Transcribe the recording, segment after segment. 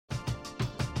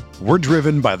We're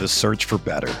driven by the search for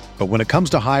better. But when it comes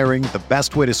to hiring, the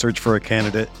best way to search for a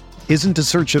candidate isn't to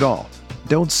search at all.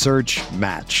 Don't search,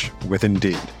 match with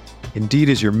Indeed. Indeed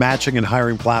is your matching and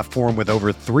hiring platform with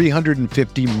over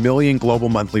 350 million global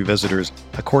monthly visitors,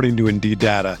 according to Indeed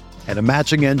data, and a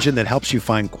matching engine that helps you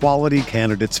find quality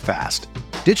candidates fast.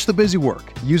 Ditch the busy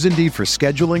work. Use Indeed for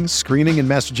scheduling, screening, and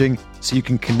messaging so you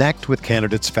can connect with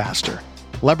candidates faster.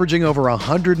 Leveraging over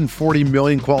 140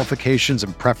 million qualifications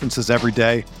and preferences every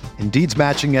day, Indeed's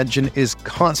matching engine is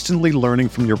constantly learning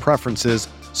from your preferences,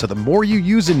 so the more you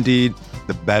use Indeed,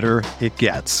 the better it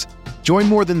gets. Join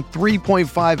more than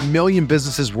 3.5 million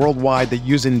businesses worldwide that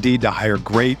use Indeed to hire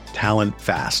great talent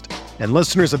fast. And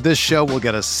listeners of this show will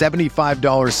get a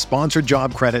 $75 sponsored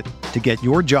job credit to get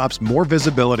your jobs more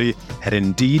visibility at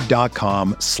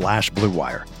Indeed.com/Blue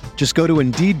Wire. Just go to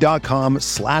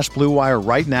Indeed.com/Blue Wire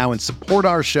right now and support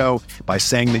our show by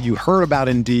saying that you heard about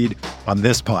Indeed on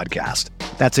this podcast.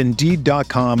 That's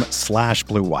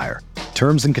Indeed.com/Blue Wire.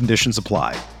 Terms and conditions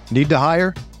apply. Need to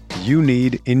hire? You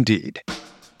need Indeed.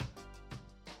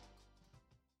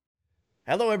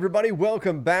 Hello, everybody.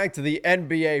 Welcome back to the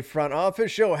NBA Front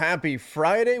Office Show. Happy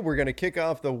Friday. We're going to kick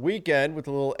off the weekend with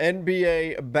a little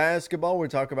NBA basketball. We're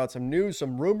talking about some news,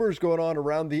 some rumors going on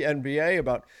around the NBA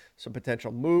about some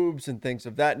potential moves and things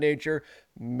of that nature.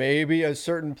 Maybe a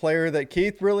certain player that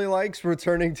Keith really likes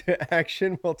returning to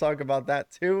action. We'll talk about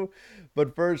that too.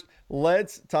 But first,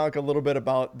 let's talk a little bit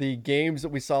about the games that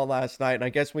we saw last night. And I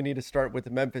guess we need to start with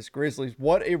the Memphis Grizzlies.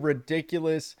 What a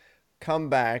ridiculous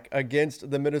comeback against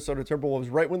the Minnesota Timberwolves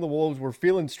right when the Wolves were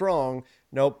feeling strong.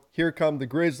 Nope, here come the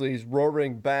Grizzlies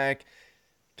roaring back.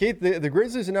 Keith, the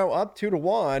Grizzlies are now up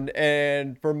 2-1,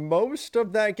 and for most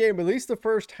of that game, at least the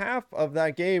first half of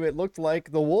that game, it looked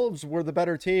like the Wolves were the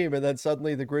better team, and then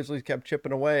suddenly the Grizzlies kept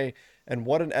chipping away, and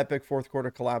what an epic fourth quarter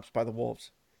collapse by the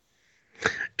Wolves.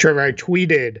 Trevor, I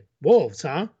tweeted, Wolves,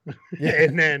 huh? Yeah,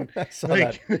 and then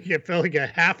like it felt like a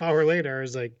half hour later, I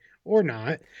was like, or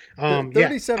not.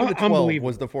 37-12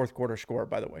 was the fourth quarter score,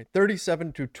 by the way.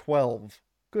 37-12.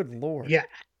 Good Lord. Yeah,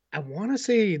 I want to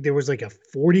say there was like a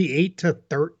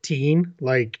 48-13,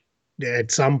 like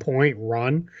at some point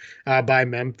run by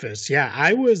Memphis. Yeah,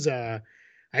 I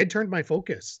had turned my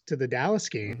focus to the Dallas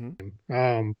game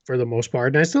for the most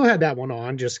part, and I still had that one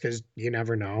on just because you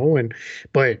never know.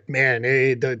 But man,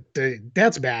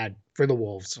 that's bad for the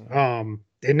Wolves. And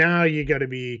now you got to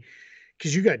be.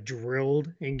 Because you got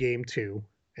drilled in game 2,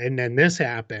 and then this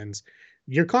happens,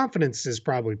 your confidence is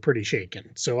probably pretty shaken.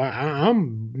 So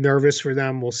I'm nervous for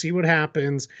them. We'll see what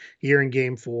happens here in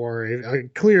game 4.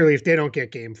 Clearly, if they don't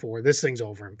get game 4, this thing's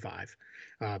over in 5.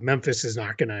 Memphis is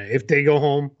not going to, if they go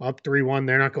home up 3-1,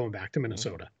 they're not going back to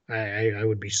Minnesota. I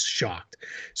would be shocked.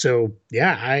 So,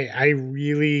 yeah, I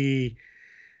really,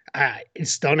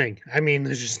 it's stunning. I mean,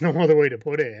 there's just no other way to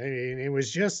put it. I mean,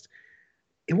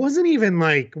 it wasn't even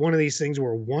like one of these things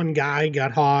where one guy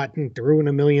got hot and threw in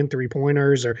a million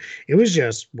 3-pointers, or it was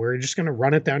just, we're just going to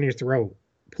run it down your throat,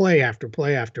 play after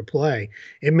play after play.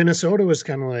 And Minnesota was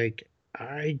kind of like,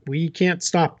 we can't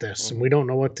stop this, and we don't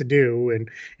know what to do. And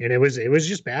it was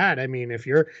just bad. I mean, if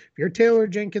you're Taylor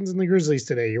Jenkins and the Grizzlies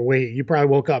today, you probably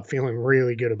woke up feeling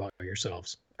really good about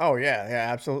yourselves. Oh, yeah,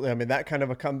 absolutely. I mean, that kind of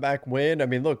a comeback win. I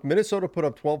mean, look, Minnesota put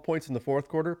up 12 points in the fourth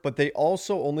quarter, but they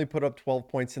also only put up 12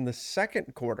 points in the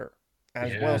second quarter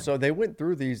as well. So they went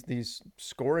through these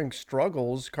scoring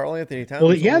struggles. Karl-Anthony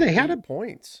Towns they had 8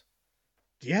 points.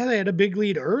 Yeah, they had a big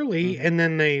lead early, and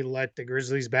then they let the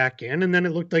Grizzlies back in, and then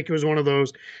it looked like it was one of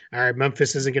those, all right,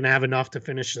 Memphis isn't going to have enough to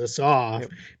finish this off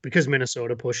because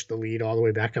Minnesota pushed the lead all the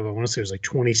way back up. I want to say it was like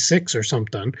 26 or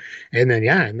something, and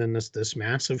then this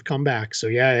massive comeback. So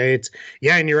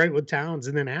and you're right with Towns.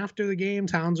 And then after the game,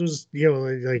 Towns was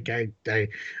like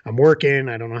I'm working,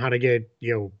 I don't know how to get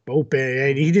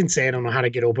open. He didn't say I don't know how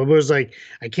to get open, but it was like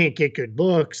I can't get good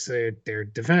looks. They're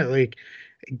defending like.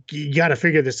 You got to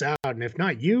figure this out, and if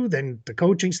not you, then the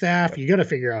coaching staff. You got to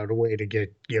figure out a way to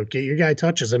get your guy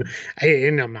touches. And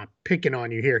I'm not picking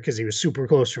on you here because he was super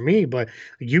close for me, but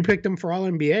you picked him for All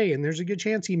NBA, and there's a good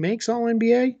chance he makes All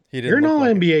NBA. You're an All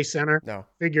NBA center. No,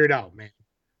 figure it out, man.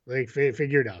 Like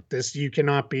figure it out. This you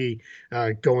cannot be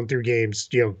going through games.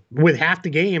 With half the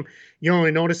game, you're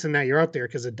only noticing that you're out there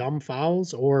because of dumb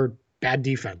fouls or bad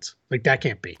defense. Like that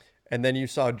can't be. And then you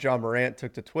saw John Morant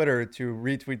took to Twitter to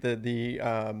retweet the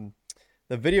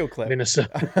video clip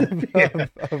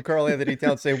of Karl-Anthony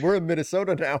Towns saying, "We're in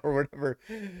Minnesota now," or whatever.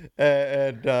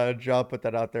 And John put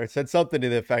that out there. It said something to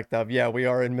the effect of, "Yeah, we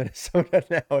are in Minnesota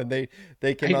now," and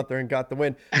they came out there and got the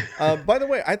win. By the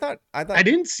way, I thought I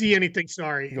didn't see anything.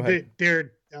 Sorry, go ahead.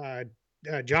 They're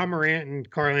John Morant and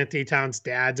Karl Anthony Towns'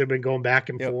 dads have been going back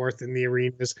and Yep. forth in the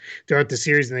arenas throughout the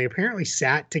series, and they apparently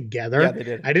sat Yeah, together. they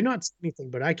did. I did not see anything,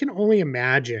 but I can only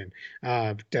imagine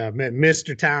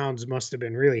Mr. Towns must have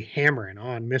been really hammering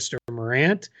on Mr.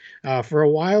 Morant for a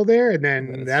while there, and And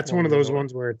then then it that's swung one of the other those way.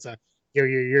 ones where it's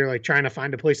you're like trying to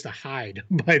find a place to hide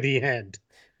by the end.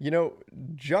 You know,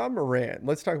 John Morant,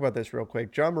 let's talk about this real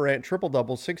quick. John Morant, triple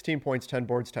double, 16 points, 10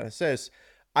 boards, 10 assists.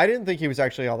 I didn't think he was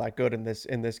actually all that good in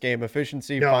this game.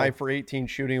 Efficiency, 5 No. for 18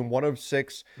 shooting, 1 of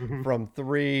 6 Hmm. from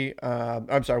 3.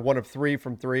 I'm sorry, 1 of 3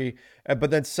 from 3.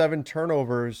 But then 7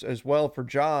 turnovers as well for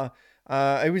Ja.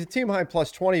 It was a team high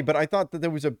plus 20, but I thought that there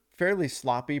was a fairly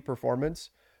sloppy performance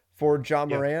for John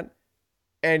Yeah. Morant.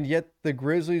 And yet the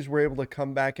Grizzlies were able to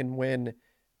come back and win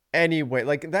anyway.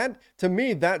 Like that, to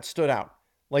me, that stood out.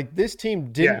 Like this team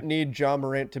Yeah. didn't need John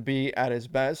Morant to be at his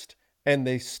best, and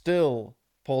they still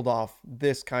pulled off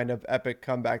this kind of epic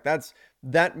comeback.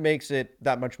 That makes it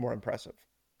that much more impressive.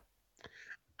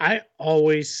 I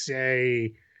always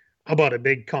say about a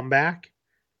big comeback,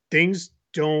 things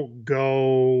don't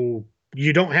go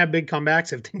you don't have big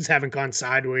comebacks if things haven't gone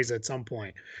sideways at some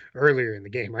point earlier in the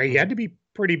game, right? You Mhm. had to be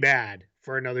pretty bad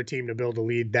for another team to build a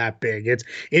lead that big. It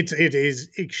is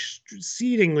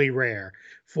exceedingly rare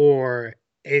for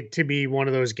it to be one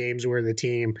of those games where the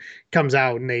team comes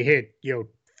out and they hit,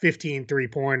 15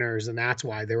 3-pointers, and that's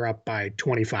why they're up by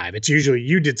 25. It's usually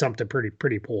you did something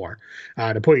pretty poor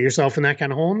to put yourself in that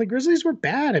kind of hole. And the Grizzlies were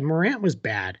bad, and Morant was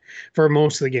bad for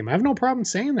most of the game. I have no problem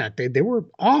saying that. They were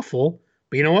awful,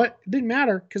 but you know what? It didn't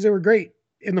matter because they were great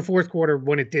in the fourth quarter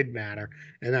when it did matter.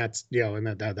 And that's, and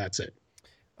that's it.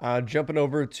 Jumping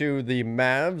over to the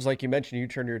Mavs, like you mentioned, you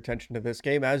turned your attention to this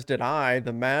game, as did I.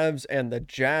 The Mavs and the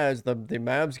Jazz. The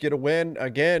Mavs get a win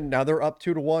again. Now they're up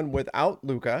 2-1 without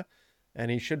Luka, and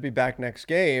he should be back next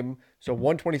game. So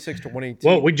 126 to Well,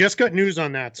 118. we just got news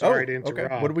on that. Sorry Oh, to okay. What do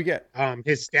interrupt. we get?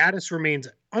 His status remains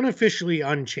unofficially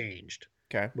unchanged,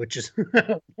 Okay. which is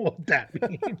what that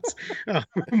means.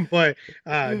 But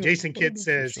Jason Kidd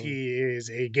says Unofficially. he is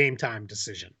a game time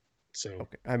decision. So,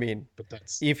 Okay. I mean, but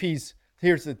that's if he's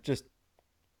here's the just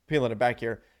peeling it back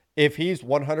here. If he's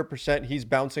 100%, he's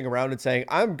bouncing around and saying,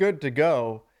 "I'm good to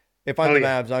go." If I'm oh the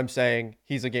yeah. Mavs, I'm saying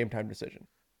he's a game time decision.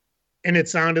 And it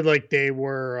sounded like they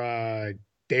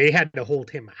had to hold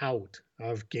him out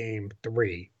of game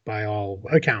 3 by all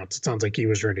accounts. It sounds like he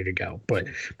was ready to go. But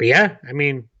yeah, I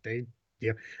mean,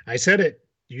 I said it.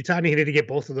 Utah needed to get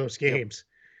both of those Yep. games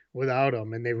without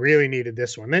him, and they really needed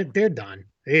this one. They're done.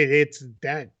 It's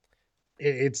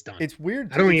done. It's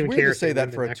weird. I don't It's even weird care to if they say win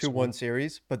that the for a next 2-1 one.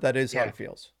 series, but that is how Yeah. it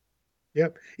feels.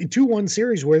 Yep. In 2-1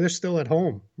 series where they're still at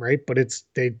home, right? But it's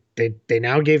they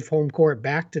now gave home court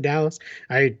back to Dallas.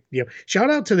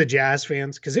 Shout out to the Jazz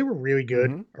fans because they were really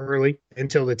good Mm-hmm. early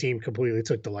until the team completely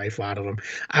took the life out of them.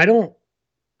 I don't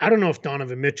I don't know if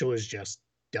Donovan Mitchell is just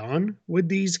done with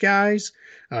these guys,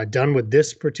 done with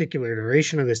this particular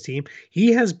iteration of this team.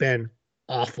 He has been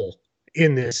awful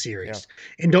in this Yeah. series.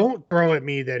 And don't throw at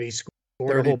me that he scored a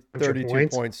 30, whole bunch of 32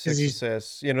 points points, because 6 he's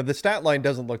assists. You know, the stat line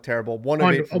doesn't look terrible. 1 of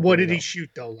on 8 from what 3, did he though. shoot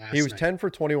though He last was night? 10 for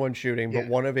 21 shooting, but Yeah.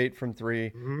 1 of 8 from 3,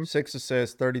 Hmm. 6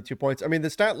 assists, 32 points. I mean, the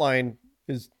stat line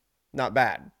is not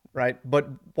bad, right? But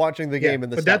watching the Yeah, game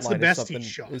and the but stat that's the line is best he something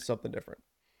shot. is something different.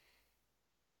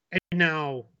 And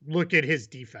now look at his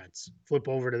defense. Flip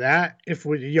over to that. If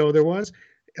there was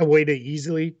a way to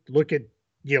easily look at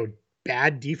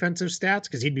bad defensive stats,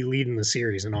 because he'd be leading the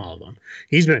series in all of them.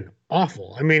 He's been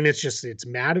awful. I mean, it's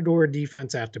Matador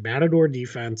defense after Matador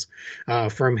defense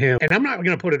from him. And I'm not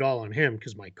going to put it all on him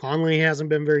because Mike Conley hasn't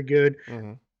been very good.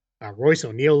 Mm-hmm. Royce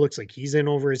O'Neal looks like he's in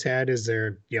over his head as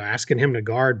they're asking him to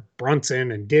guard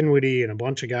Brunson and Dinwiddie and a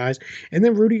bunch of guys. And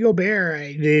then Rudy Gobert,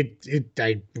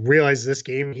 I realized this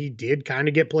game he did kind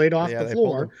of get played off Yeah, the they pulled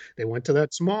floor. him. They went to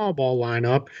that small ball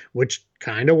lineup, which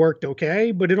kind of worked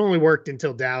okay, but it only worked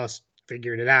until Dallas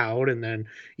figured it out, and then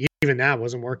even that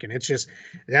wasn't working. It's just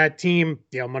that team.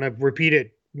 I'm going to repeat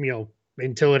it,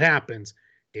 until it happens.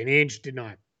 Danny Ainge did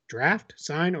not draft,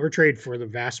 sign, or trade for the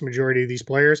vast majority of these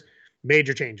players.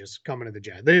 Major changes coming to the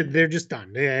Jazz. They're just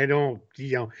done. They don't,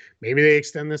 maybe they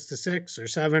extend this to 6 or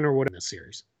 7 or whatever in this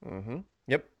series. Mm-hmm.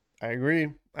 Yep, I agree.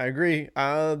 I agree.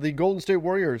 The Golden State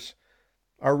Warriors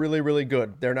are really, really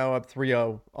good. They're now up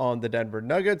 3-0 on the Denver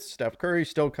Nuggets. Steph Curry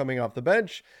still coming off the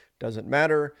bench. Doesn't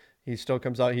matter. He still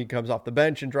comes out. He comes off the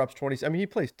bench and drops 20. I mean, he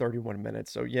plays 31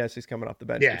 minutes. So, yes, he's coming off the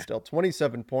bench, Yeah. but still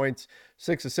 27 points,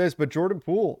 6 assists. But Jordan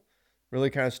Poole really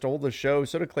kind of stole the show.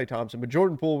 So did Klay Thompson. But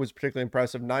Jordan Poole was particularly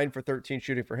impressive. 9 for 13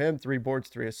 shooting for him. 3 boards,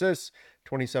 3 assists,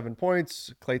 27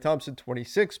 points. Klay Thompson,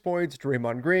 26 points.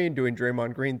 Draymond Green doing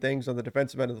Draymond Green things on the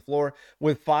defensive end of the floor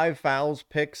with 5 fouls,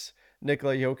 picks,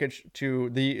 Nikola Jokic to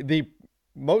the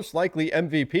most likely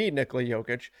MVP Nikola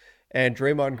Jokic, and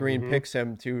Draymond Green picks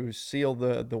him to seal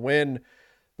the win.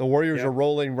 The Warriors are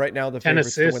rolling right now, the 10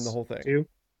 favorites to win the assists whole thing. too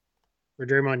for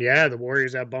Draymond. Yeah, the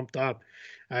Warriors have bumped up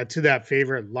to that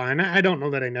favorite line. I don't know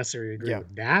that I necessarily agree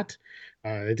with that.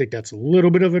 I think that's a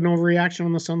little bit of an overreaction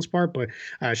on the Suns' part, but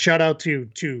shout out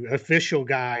to official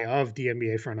guy of the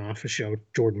NBA front office show,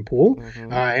 Jordan Poole,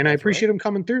 and I appreciate him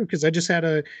coming through because I just had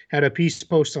a piece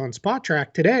post on Spot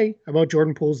Track today about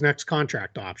Jordan Poole's next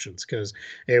contract options because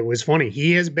it was funny.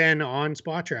 He has been on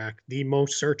Spot Track the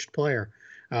most searched player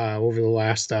over the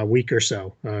last week or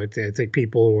so. I think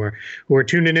people who are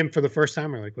tuning in for the first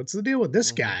time are like, "What's the deal with this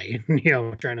guy?"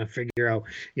 Trying to figure out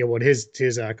what his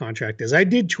contract is. I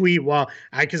did tweet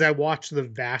because I watched the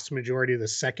vast majority of the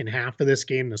second half of this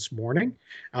game this morning.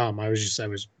 I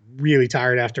was really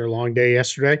tired after a long day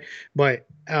yesterday, but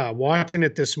watching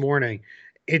it this morning,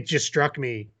 it just struck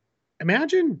me.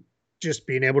 Imagine just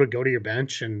being able to go to your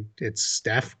bench and it's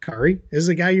Steph Curry is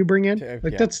the guy you bring in.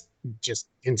 That's just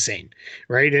insane,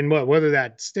 right? And whether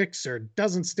that sticks or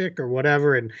doesn't stick or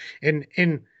whatever, and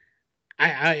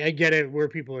I get it where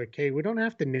people are like, hey, we don't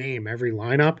have to name every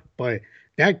lineup, but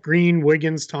that Green,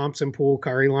 Wiggins, Thompson, Poole,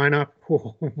 Curry lineup,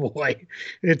 oh boy,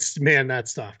 that's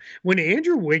tough. When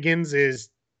Andrew Wiggins is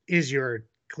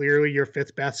clearly your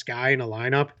fifth best guy in a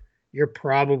lineup, you're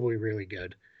probably really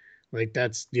good. Like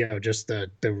that's, just the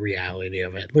reality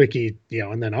of it. Like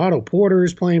and then Otto Porter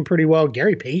is playing pretty well.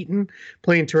 Gary Payton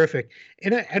playing terrific.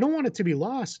 And I don't want it to be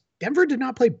lost. Denver did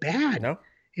not play bad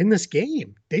in this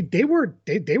game. They were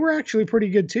actually pretty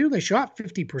good too. They shot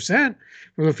 50%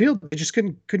 from the field. They just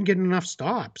couldn't get enough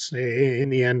stops in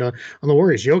the end on the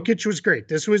Warriors. Jokic was great.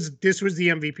 This was the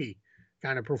MVP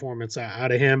kind of performance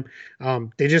out of him.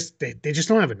 They just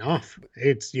don't have enough.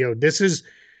 It's, this is,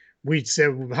 we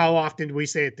said, how often do we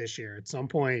say it this year? At some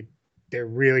point, they're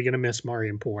really going to miss Murray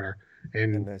and Porter,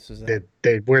 and this is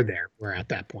we're there. We're at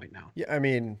that point now. Yeah, I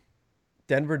mean,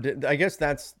 Denver did. I guess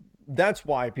that's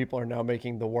why people are now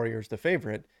making the Warriors the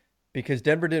favorite, because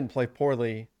Denver didn't play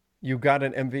poorly. You got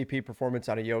an MVP performance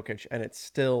out of Jokic, and it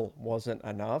still wasn't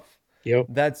enough. Yep.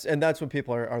 That's what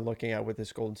people are looking at with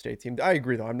this Golden State team. I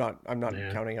agree, though. I'm not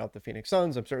counting out the Phoenix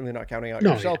Suns. I'm certainly not counting out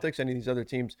your Celtics, any of these other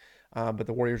teams. But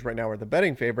the Warriors right now are the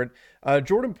betting favorite.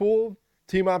 Jordan Poole,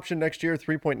 team option next year,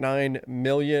 $3.9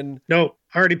 million. No,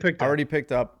 already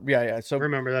picked up. Yeah. So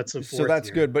remember, that's so that's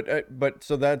year. Good. But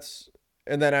so that's,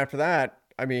 and then after that,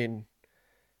 I mean,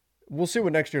 we'll see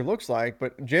what next year looks like.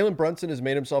 But Jalen Brunson has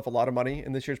made himself a lot of money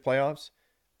in this year's playoffs.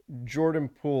 Jordan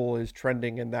Poole is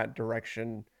trending in that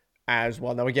direction as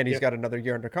well. Now, again, he's got another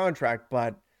year under contract,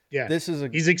 but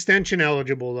he's extension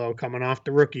eligible though, coming off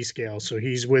the rookie scale. So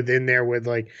he's within there with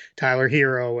like Tyler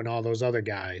Hero and all those other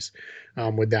guys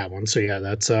with that one. So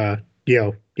that's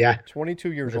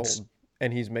 22 years old,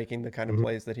 and he's making the kind of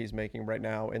plays that he's making right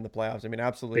now in the playoffs. I mean,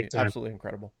 absolutely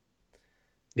incredible.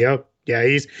 Yep. Yeah,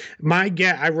 he's my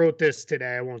guess. I wrote this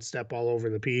today. I won't step all over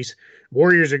the piece.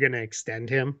 Warriors are going to extend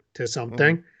him to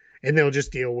something. And they'll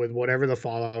just deal with whatever the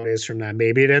fallout is from that.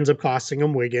 Maybe it ends up costing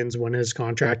him Wiggins when his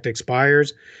contract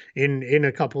expires in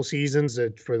a couple seasons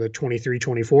for the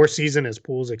 23-24 season as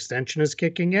Poole's extension is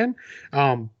kicking in.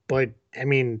 But I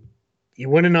mean,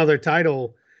 you win another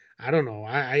title. I don't know.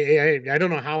 I don't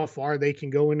know how far they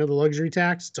can go into the luxury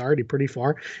tax. It's already pretty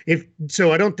far.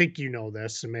 I don't think you know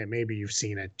this. Maybe you've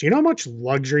seen it. Do you know how much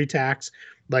luxury tax,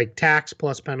 like tax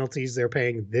plus penalties, they're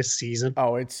paying this season?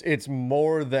 Oh, it's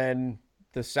more than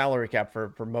the salary cap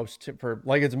for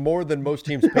it's more than most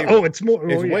teams pay. It's more.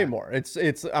 It's way more.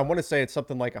 It's I want to say it's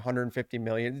something like 150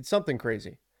 million. It's something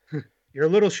crazy. You're a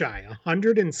little shy.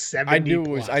 170. I knew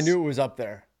it was up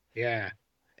there. Yeah.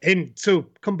 And so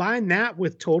combine that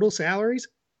with total salaries,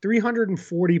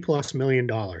 $340+ million.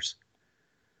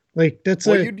 Like that's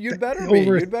you'd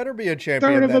better be a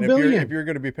champion then if you're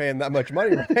going to be paying that much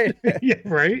money, right? Yeah,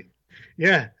 right.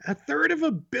 Yeah,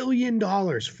 $350 million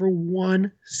for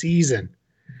one season.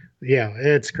 Yeah,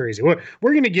 it's crazy. We're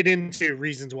going to get into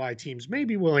reasons why teams may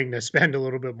be willing to spend a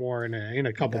little bit more in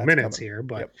a couple minutes here,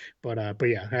 but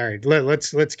yeah. All right,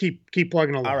 let's keep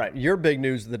plugging along. All right, your big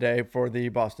news of the day for the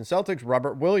Boston Celtics: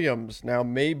 Robert Williams now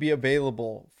may be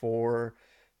available for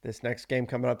this next game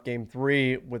coming up, Game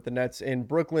 3 with the Nets in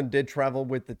Brooklyn. Did travel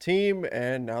with the team,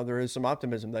 and now there is some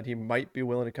optimism that he might be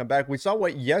willing to come back. We saw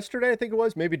yesterday, I think it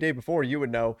was, maybe day before, you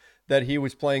would know, that he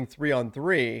was playing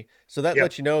 3-on-3. So that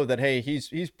lets you know that, hey,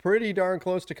 he's pretty darn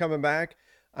close to coming back.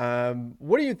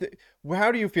 What do you think?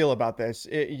 How do you feel about this?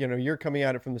 You're coming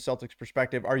at it from the Celtics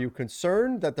perspective. Are you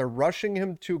concerned that they're rushing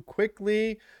him too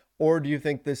quickly? Or do you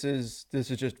think this is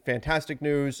just fantastic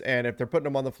news, and if they're putting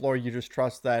him on the floor, you just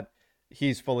trust that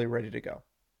he's fully ready to go.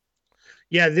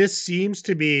 Yeah, this seems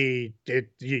to be it.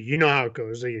 You know how it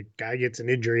goes. A guy gets an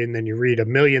injury, and then you read a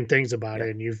million things about it,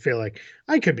 and you feel like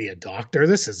I could be a doctor.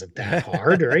 This isn't that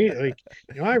hard, right? Like,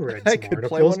 I read I some could articles.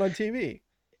 play one on TV.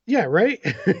 Yeah, right.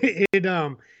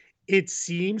 It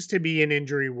seems to be an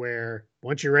injury where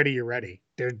once you're ready, you're ready.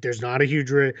 There's not a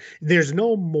huge there's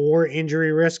no more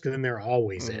injury risk than there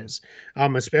always is.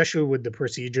 Especially with the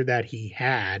procedure that he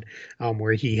had,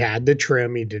 where he had the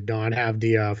trim, he did not have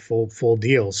the full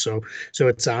deal. So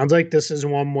it sounds like this is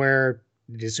one where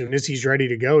as soon as he's ready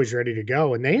to go, he's ready to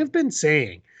go. And they have been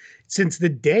saying since the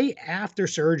day after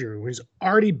surgery, he was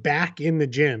already back in the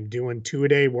gym doing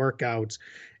 2-a-day workouts.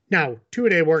 Now,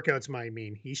 2-a-day workouts might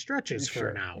mean he stretches for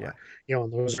an hour,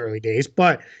 in those early days.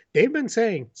 But they've been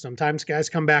saying sometimes guys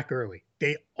come back early.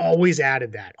 They always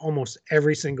added that almost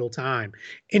every single time.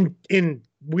 And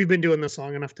we've been doing this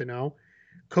long enough to know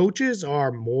coaches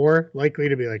are more likely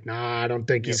to be like, nah, I don't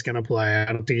think he's going to play.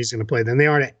 I don't think he's going to play than they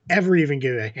are to ever even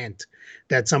give a hint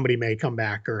that somebody may come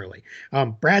back early.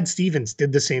 Brad Stevens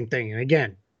did the same thing. And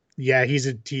again,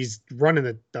 he's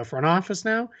running the front office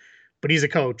now. But he's a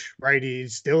coach, right? It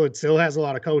still has a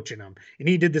lot of coach in him. And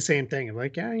he did the same thing. I'm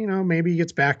like, maybe he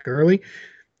gets back early.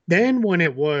 Then when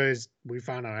we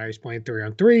found out he's playing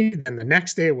 3-on-3. Then the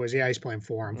next day it was, he's playing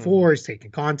 4-on-4. He's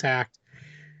taking contact.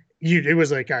 It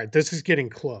was like, all right, this is getting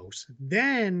close.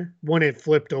 Then when it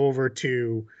flipped over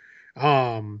to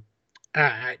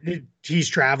he's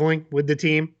traveling with the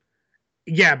team.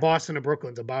 Yeah, Boston to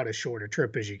Brooklyn's about as short a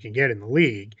trip as you can get in the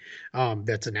league.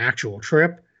 That's an actual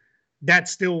trip. That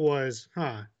still was,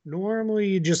 normally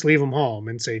you just leave them home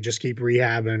and say, just keep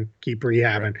rehabbing.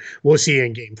 Right. We'll see you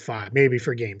in game 5, maybe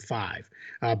for game 5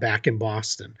 back in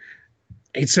Boston.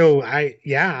 And so I'm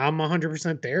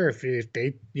 100% there. If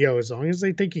they, as long as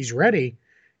they think he's ready,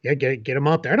 get him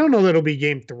out there. I don't know that it'll be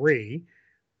game 3,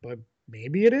 but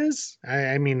maybe it is.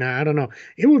 I mean, I don't know.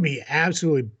 It would be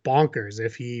absolutely bonkers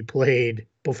if he played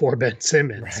before Ben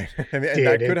Simmons. Right. And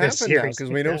that could happen now because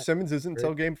we know Simmons isn't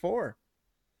until game 4.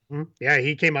 Yeah,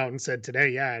 he came out and said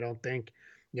today, I don't think,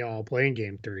 I'll play in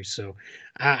game 3. So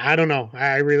I don't know.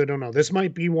 I really don't know. This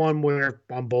might be one where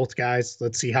on both guys,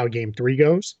 let's see how game 3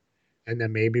 goes. And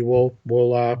then maybe we'll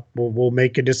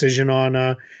make a decision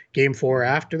on game 4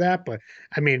 after that. But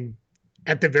I mean,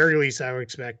 at the very least, I would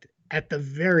expect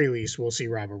we'll see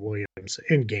Robert Williams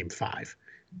in game 5,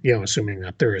 assuming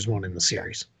that there is one in the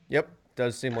series. Yep.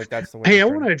 Does seem like that's the one. Hey, I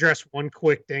want to address one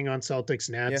quick thing on Celtics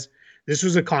Nets. Yeah. This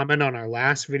was a comment on our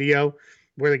last video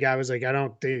where the guy was like, I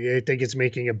think it's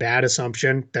making a bad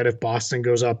assumption that if Boston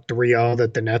goes up 3-0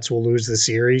 that the Nets will lose the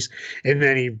series. And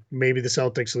then maybe the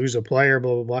Celtics lose a player,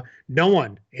 blah, blah, blah. No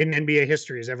one in NBA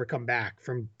history has ever come back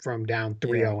from down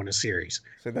 3-0 in a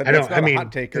not a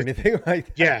hot take or anything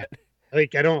like that. Yeah.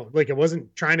 Like, I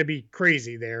wasn't trying to be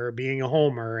crazy there or being a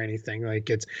homer or anything. Like,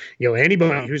 it's,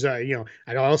 anybody who's, I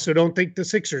also don't think the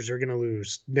Sixers are going to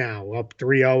lose now up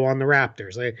 3-0 on the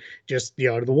Raptors. Like, just,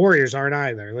 the Warriors aren't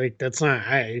either. Like, that's not,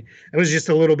 it was just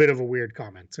a little bit of a weird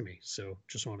comment to me. So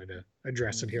just wanted to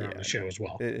address it here on the show as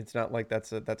well. It's not like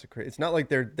it's not like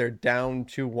they're down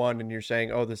 2-1 and you're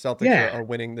saying, oh, the Celtics are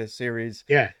winning this series.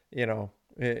 Yeah.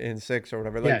 In 6 or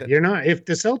whatever. Yeah, you're not. If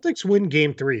the Celtics win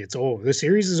game 3, it's over. The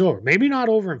series is over. Maybe not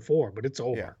over in 4, but it's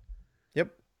over. Yeah.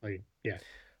 Yep.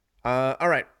 All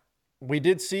right. We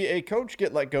did see a coach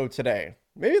get let go today.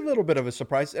 Maybe a little bit of a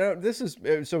surprise.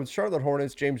 So Charlotte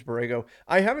Hornets, James Borrego.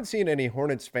 I haven't seen any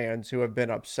Hornets fans who have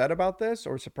been upset about this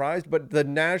or surprised, but the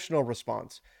national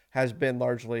response has been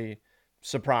largely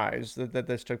surprised that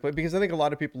this took place, because I think a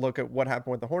lot of people look at what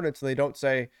happened with the Hornets and they don't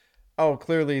say, oh,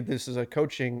 clearly this is a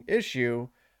coaching issue,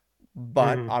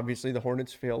 but obviously the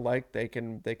Hornets feel like they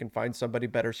can find somebody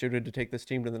better suited to take this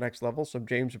team to the next level. So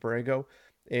James Borrego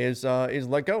is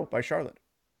let go by Charlotte.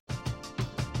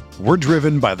 We're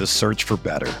driven by the search for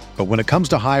better, but when it comes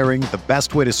to hiring, the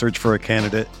best way to search for a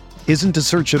candidate isn't to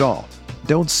search at all.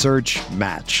 Don't search,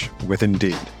 match with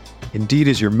Indeed. Indeed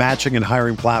is your matching and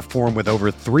hiring platform with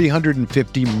over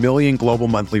 350 million global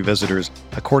monthly visitors,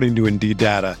 according to Indeed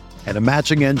data, and a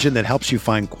matching engine that helps you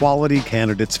find quality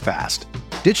candidates fast.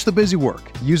 Ditch the busy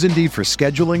work. Use Indeed for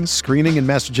scheduling, screening, and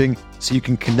messaging so you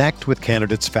can connect with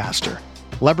candidates faster.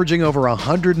 Leveraging over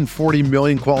 140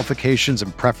 million qualifications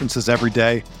and preferences every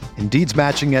day, Indeed's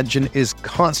matching engine is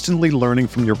constantly learning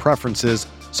from your preferences,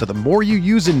 so the more you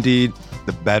use Indeed,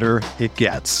 the better it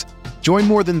gets. Join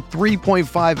more than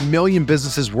 3.5 million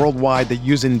businesses worldwide that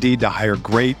use Indeed to hire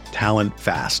great talent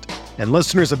fast. And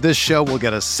listeners of this show will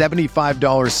get a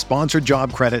 $75 sponsored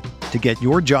job credit to get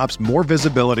your jobs more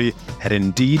visibility at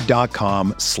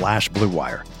Indeed.com/Blue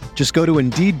Wire. Just go to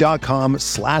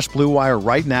Indeed.com/Blue Wire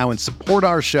right now and support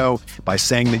our show by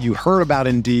saying that you heard about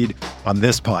Indeed on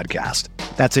this podcast.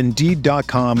 That's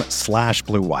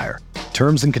Indeed.com/Blue Wire.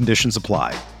 Terms and conditions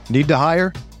apply. Need to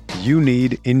hire? You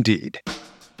need Indeed.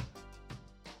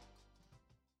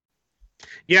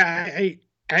 Yeah,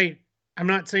 I'm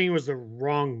not saying it was the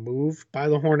wrong move by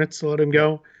the Hornets to let him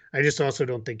go. I just also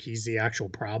don't think he's the actual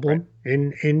problem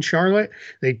in Charlotte.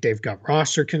 They've got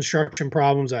roster construction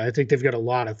problems. I think they've got a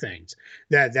lot of things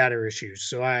that are issues.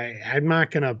 So I'm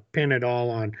not going to pin it all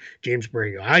on James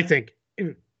Borrego. I think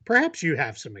perhaps you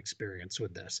have some experience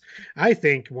with this. I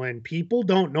think when people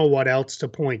don't know what else to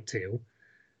point to,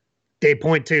 they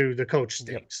point to the coach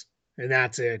stinks. And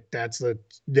that's it. That's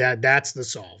the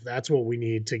solve. That's what we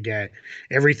need to get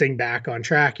everything back on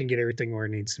track and get everything where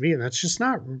it needs to be. And that's just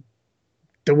not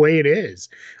the way it is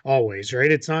always,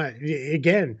 right? It's not,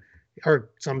 again,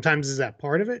 or sometimes is that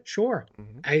part of it? Sure.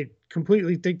 I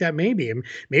completely think that maybe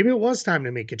it was time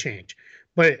to make a change,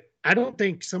 but I don't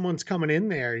think someone's coming in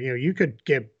there. You could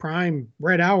get prime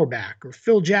Red Auerbach or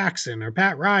Phil Jackson or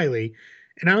Pat Riley.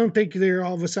 And I don't think they're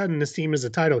all of a sudden this team is a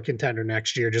title contender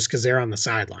next year just because they're on the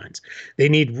sidelines. They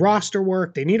need roster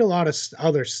work. They need a lot of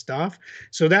other stuff.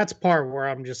 So that's part where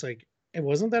I'm just like, it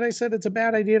wasn't that I said it's a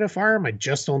bad idea to fire him. I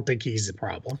just don't think he's the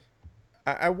problem.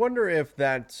 I wonder if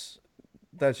that's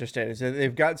just it. Is that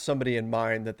they've got somebody in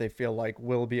mind that they feel like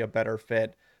will be a better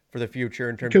fit for the future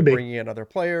in terms of bringing in other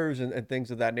players and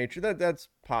things of that nature. That's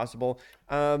possible.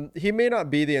 He may not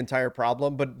be the entire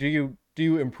problem, but do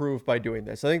you improve by doing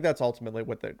this? I think that's ultimately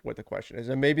what the question is.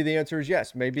 And maybe the answer is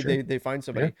yes. Maybe they find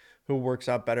somebody who works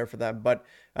out better for them. But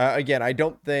again, I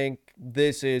don't think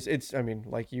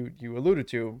like you alluded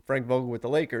to, Frank Vogel with the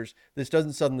Lakers, this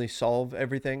doesn't suddenly solve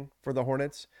everything for the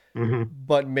Hornets,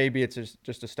 but maybe it's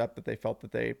just a step that they felt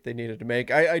that they needed to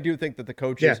make. I do think that the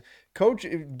coach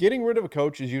getting rid of a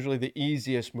coach is usually the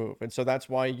easiest move. And so that's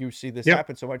why you see this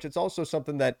happen so much. It's also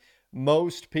something that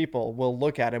most people will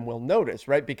look at and will notice,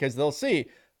 right? Because they'll see,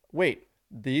 wait,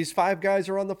 these 5 guys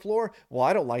are on the floor. Well,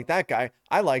 I don't like that guy.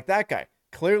 I like that guy.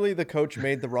 Clearly the coach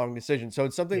made the wrong decision. So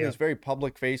it's something that's very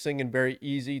public facing and very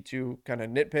easy to kind of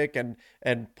nitpick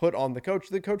and put on the coach.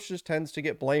 The coach just tends to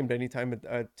get blamed anytime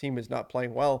a team is not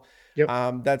playing well.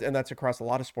 That's across a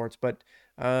lot of sports, but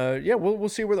we'll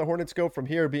see where the Hornets go from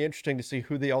here. It'll be interesting to see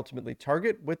who they ultimately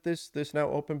target with this now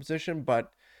open position,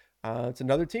 but it's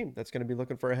another team that's going to be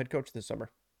looking for a head coach this summer.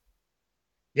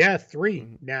 Yeah,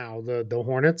 3 now. The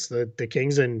Hornets, the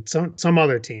Kings, and some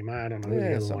other team. I don't know who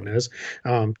the other one is.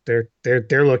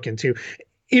 They're looking to.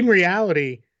 In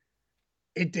reality,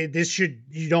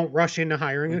 you don't rush into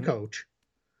hiring a coach,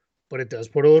 but it does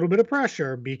put a little bit of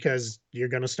pressure because you're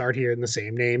going to start hearing the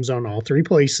same names on all 3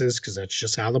 places because that's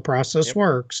just how the process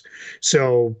works.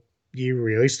 So you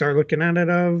really start looking at it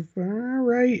of, all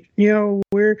right,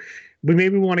 we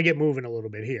maybe want to get moving a little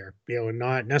bit here, and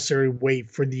not necessarily wait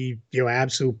for the,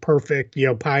 absolute perfect,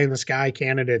 pie in the sky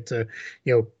candidate to,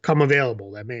 come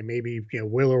available that maybe,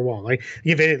 will or won't.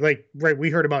 We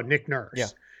heard about Nick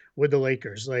Nurse with the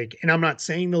Lakers, and I'm not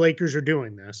saying the Lakers are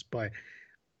doing this, but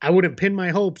I wouldn't pin my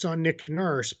hopes on Nick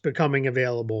Nurse becoming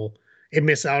available and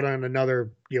miss out on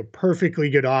another, perfectly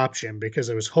good option because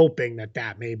I was hoping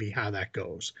that may be how that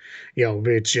goes.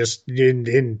 It's just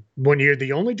when you're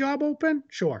the only job open,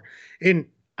 sure. And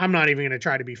I'm not even going to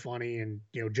try to be funny and,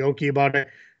 jokey about it.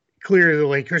 Clearly the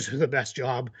Lakers are the best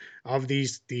job of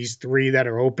these 3 that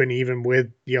are open, even with,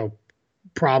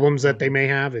 problems that they may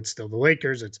have. It's still the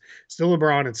Lakers. It's still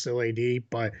LeBron. It's still AD.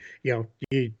 But,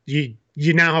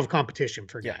 you now have competition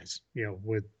for guys,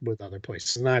 with other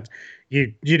places, and that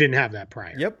you didn't have that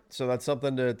prior. Yep. So that's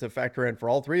something to factor in for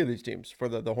all 3 of these teams, for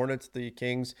the Hornets, the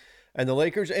Kings, and the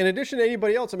Lakers. In addition to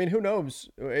anybody else, I mean, who knows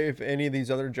if any of these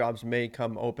other jobs may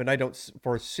come open. I don't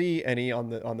foresee any on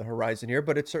the horizon here,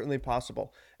 but it's certainly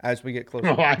possible as we get closer.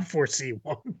 Oh, I foresee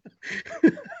one.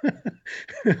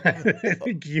 I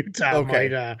think Utah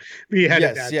might be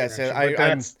headed that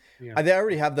direction. I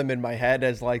already have them in my head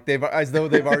as though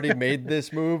they've already made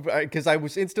this move, because I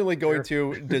was instantly going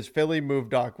to, does Philly move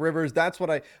Doc Rivers? That's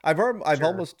what I've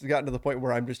almost gotten to the point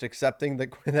where I'm just accepting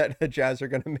that the Jazz are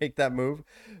going to make that move.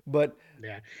 But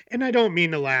and I don't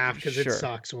mean to laugh because it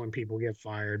sucks when people get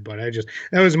fired, but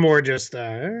that was more just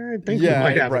I think we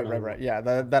might have right. Yeah,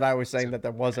 that I was saying that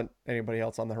there wasn't anybody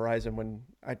else on the horizon when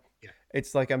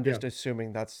it's like I'm just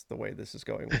assuming that's the way this is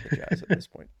going with the Jazz at this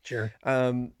point. Sure.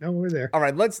 No, we're there. All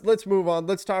right, let's move on.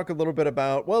 Let's talk a little bit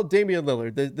about, Damian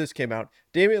Lillard. This came out.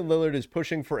 Damian Lillard is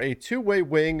pushing for a 2-way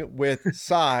wing with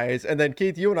size. And then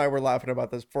Keith, you and I were laughing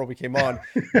about this before we came on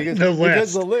because the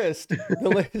list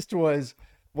was,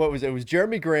 what was it? It was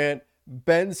Jeremy Grant,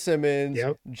 Ben Simmons,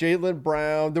 Yep. Jaylen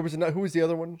Brown. There was another, who was the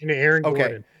other one? And Aaron Okay.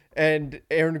 Gordon. And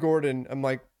Aaron Gordon. I'm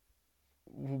like,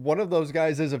 one of those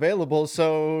guys is available.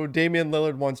 So Damian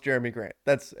Lillard wants Jeremy Grant.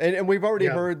 And we've already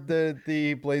heard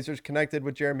the Blazers connected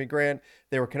with Jeremy Grant.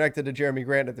 They were connected to Jeremy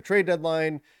Grant at the trade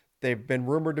deadline. They've been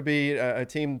rumored to be a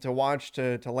team to watch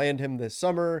to land him this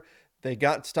summer. They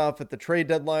got stuff at the trade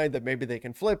deadline that maybe they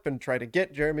can flip and try to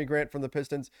get Jeremy Grant from the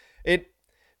Pistons. I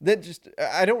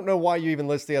don't know why you even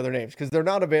list the other names, because they're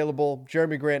not available.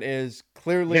 Jeremy Grant is.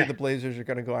 Clearly the Blazers are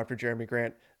going to go after Jeremy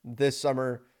Grant this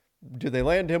summer. Do they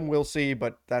land him? We'll see,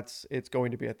 but it's going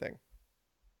to be a thing.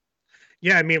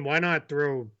 Yeah, I mean, why not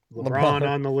throw LeBron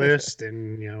on the list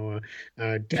and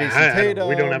Jason Tatum?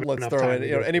 We don't have let's enough throw time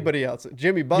in anybody else.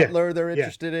 Jimmy Butler, they're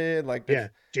interested in. Like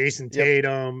Jason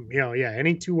Tatum.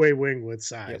 Any two-way wing with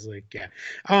size.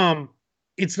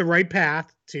 It's the right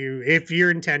path to, if your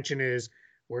intention is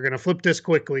we're going to flip this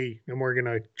quickly and we're going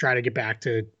to try to get back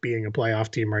to being a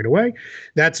playoff team right away.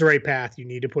 That's the right path. You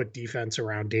need to put defense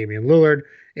around Damian Lillard,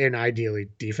 and ideally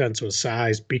defense with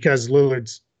size, because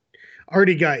Lillard's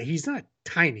already he's not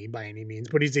tiny by any means,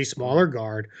 but he's a smaller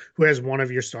guard who has one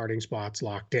of your starting spots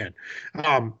locked in.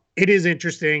 It is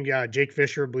interesting. Jake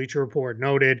Fisher, Bleacher Report,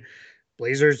 noted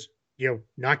Blazers,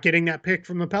 not getting that pick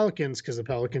from the Pelicans because the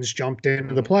Pelicans jumped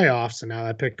into the playoffs, and now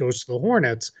that pick goes to the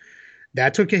Hornets.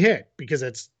 That took a hit because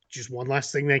that's just one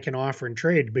less thing they can offer in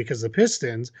trade, because the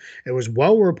Pistons, it was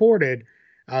well reported,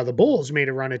 the Bulls made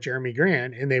a run at Jeremy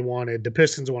Grant, and the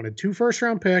Pistons wanted 2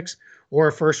 first-round picks or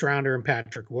a first-rounder in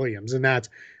Patrick Williams. And that's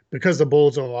because the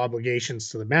Bulls have obligations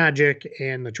to the Magic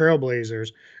and the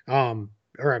Trailblazers.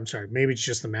 Or I'm sorry, maybe it's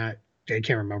just the Magic. I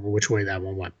can't remember which way that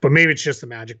one went, but maybe it's just the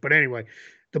Magic. But anyway,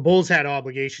 the Bulls had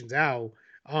obligations out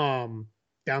down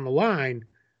the line.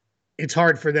 It's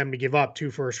hard for them to give up 2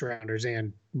 first-rounders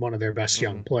and one of their best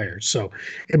young players. So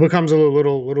it becomes a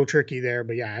little tricky there.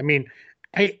 But yeah, I mean,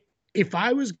 if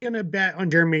I was going to bet on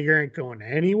Jeremy Grant going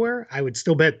anywhere, I would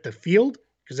still bet the field,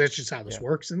 because that's just how this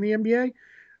works in the NBA.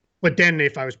 But then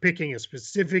if I was picking a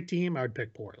specific team, I would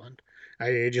pick Portland.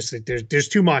 I just think there's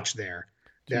too much there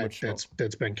that's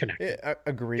been connected.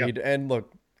 Agreed. Yep. And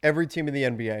look, every team in the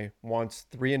NBA wants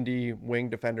 3-and-D wing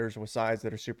defenders with size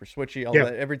that are super switchy.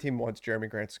 Every team wants Jeremy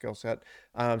Grant's skill set.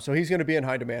 So he's going to be in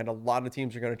high demand. A lot of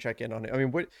teams are going to check in on it. I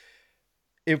mean,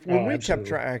 when we kept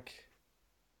track,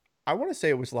 I want to say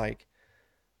it was like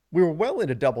we were well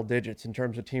into double digits in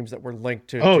terms of teams that were linked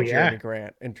to Jeremy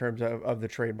Grant in terms of the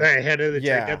trade market. Ahead of the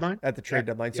trade deadline? At the trade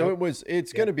deadline. So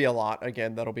it's going to be a lot,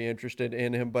 again, that'll be interested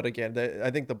in him. But again, I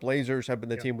think the Blazers have been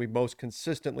the team we most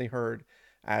consistently heard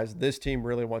as this team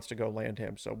really wants to go land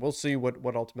him. So we'll see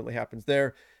what ultimately happens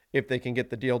there, if they can get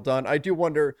the deal done. I do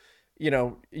wonder,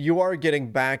 you are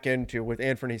getting back into, with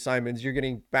Anthony Simons, you're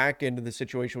getting back into the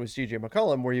situation with CJ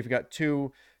McCollum, where you've got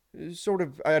 2 sort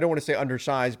of, I don't want to say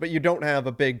undersized, but you don't have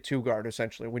a big 2 guard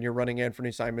essentially when you're running Anthony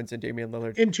Simons and Damian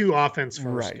Lillard. In 2 offense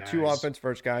first guys. 2 offense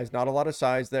first guys, not a lot of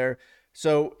size there.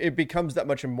 So it becomes that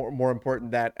much more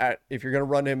important that if you're going to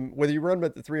run him, whether you run him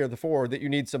at the 3 or the 4, that you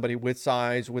need somebody with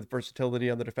size, with versatility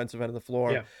on the defensive end of the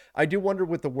floor. Yeah. I do wonder,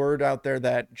 with the word out there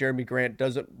that Jeremy Grant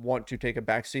doesn't want to take a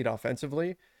backseat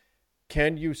offensively,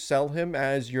 can you sell him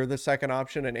as you're the second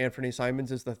option and Anthony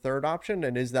Simons is the third option?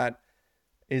 And is that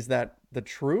the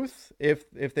truth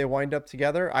if they wind up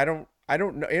together? I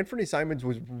don't know. Anthony Simons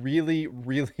was really,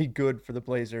 really good for the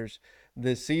Blazers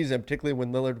this season, particularly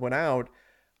when Lillard went out.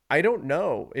 I don't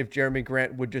know if Jeremy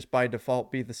Grant would just by default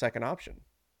be the second option.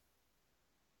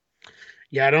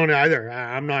 Yeah, I don't either.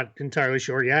 I'm not entirely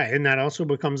sure. Yeah, and that also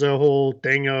becomes a whole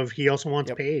thing of he also wants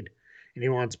paid. And he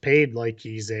wants paid like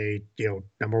he's a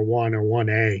number 1 or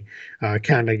 1A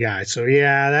kind of guy. So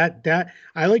yeah, that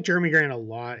I like Jeremy Grant a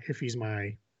lot. If he's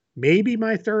maybe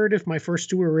my third, if my first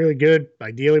 2 are really good,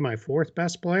 ideally my 4th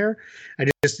best player.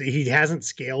 He hasn't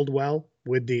scaled well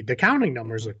with the counting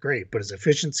numbers look great, but his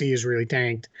efficiency is really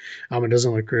tanked. It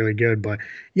doesn't look really good. But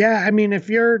yeah, I mean, if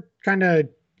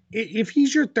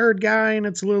he's your third guy and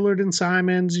it's Lillard and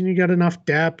Simons and you got enough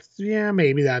depth, yeah,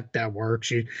 maybe that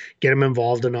works. You get him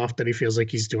involved enough that he feels like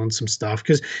he's doing some stuff,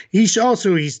 because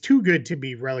he's too good to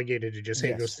be relegated to just,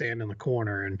 hey, go stand in the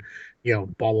corner and,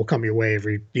 ball will come your way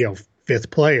every,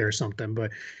 5th play or something. But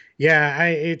yeah,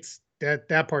 it's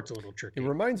that part's a little tricky. It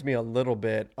reminds me a little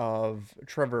bit of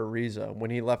Trevor Ariza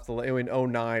when he left in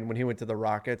 09, when he went to the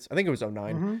Rockets. I think it was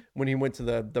 09 when he went to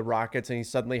the Rockets, and he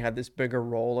suddenly had this bigger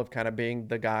role of kind of being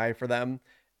the guy for them.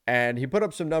 And he put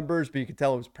up some numbers, but you could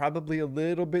tell it was probably a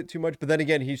little bit too much. But then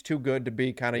again, he's too good to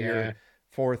be kind of your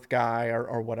 4th guy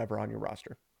or whatever on your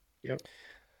roster. Yep.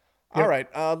 All right,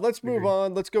 let's move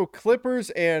on. Let's go Clippers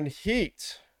and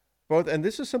Heat. Both, and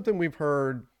this is something we've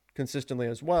heard consistently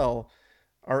as well,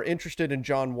 are interested in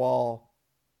John Wall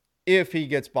if he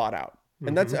gets bought out.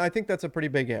 And I think that's a pretty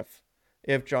big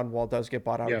if John Wall does get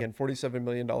bought out again, $47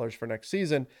 million for next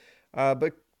season.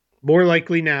 But more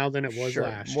likely now than it was sure,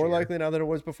 last more year. likely now than it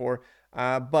was before.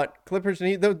 But Clippers and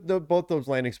Heat, both those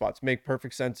landing spots make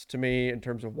perfect sense to me in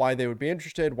terms of why they would be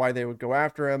interested, why they would go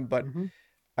after him. But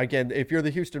again, if you're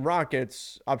the Houston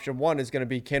Rockets, option one is going to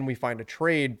be, can we find a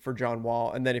trade for John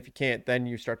Wall? And then if you can't, then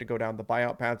you start to go down the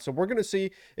buyout path. So we're going to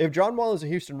see if John Wall is a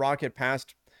Houston Rocket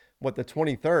past the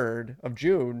 23rd of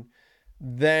June,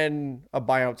 then a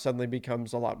buyout suddenly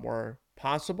becomes a lot more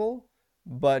possible.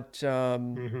 But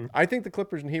I think the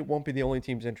Clippers and Heat won't be the only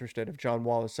teams interested if John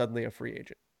Wall is suddenly a free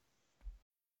agent.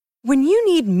 When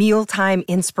you need mealtime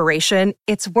inspiration,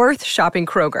 it's worth shopping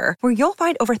Kroger, where you'll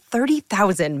find over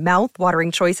 30,000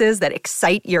 mouth-watering choices that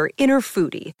excite your inner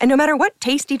foodie. And no matter what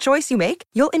tasty choice you make,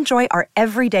 you'll enjoy our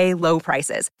everyday low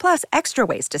prices, plus extra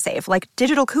ways to save, like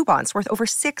digital coupons worth over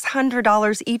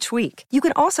 $600 each week. You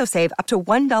can also save up to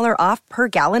 $1 off per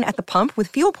gallon at the pump with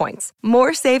fuel points.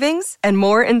 More savings and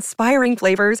more inspiring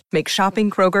flavors make shopping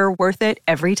Kroger worth it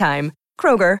every time.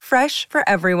 Kroger, fresh for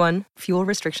everyone. Fuel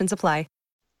restrictions apply.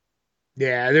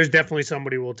 Yeah, there's definitely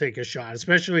somebody who will take a shot,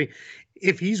 especially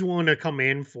if he's willing to come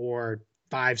in for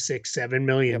 $5, $6, $7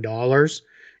 million.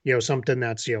 Something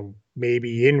that's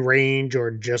maybe in range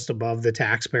or just above the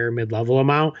taxpayer mid-level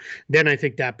amount. Then I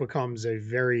think that becomes a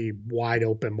very wide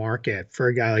open market for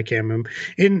a guy like him.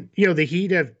 And the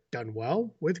Heat have done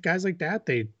well with guys like that.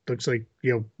 They looks like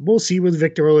we'll see with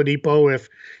Victor Oladipo if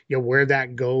where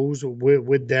that goes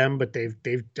with them. But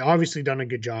they've obviously done a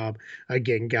good job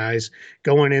getting guys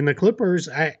going in. The Clippers,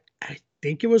 I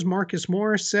think it was Marcus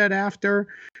Morris said after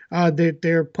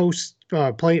their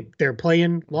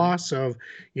play-in loss of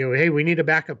hey, we need a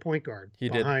backup point guard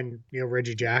behind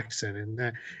Reggie Jackson,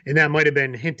 and that might have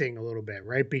been hinting a little bit,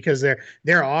 right? Because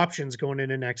their options going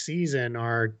into next season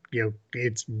are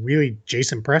it's really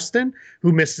Jason Preston,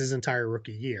 who missed his entire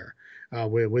rookie year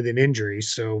with an injury.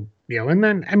 So and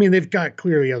then they've got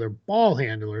clearly other ball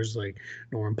handlers like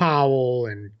Norman Powell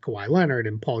and Kawhi Leonard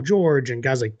and Paul George and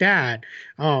guys like that.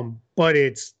 But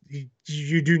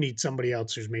you do need somebody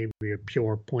else who's maybe a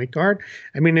pure point guard.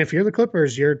 If you're the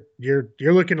Clippers, you're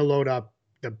looking to load up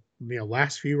the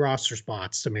last few roster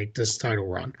spots to make this title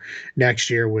run next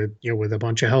year with a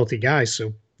bunch of healthy guys.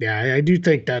 So yeah, I do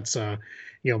think that's that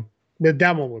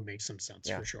one would make some sense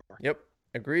for sure. Yep,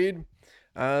 agreed.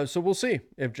 So we'll see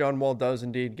if John Wall does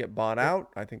indeed get bought out.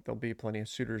 I think there'll be plenty of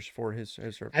suitors for his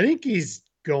service. I think he's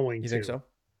going to. You think so?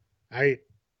 I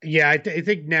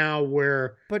think now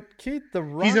but Keith, the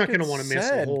Rockets he's not going to want to miss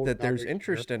a whole that there's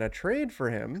interest in a trade for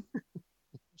him.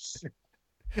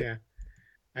 Yeah,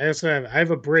 I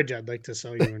have a bridge I'd like to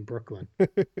sell you in Brooklyn,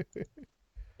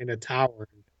 in a tower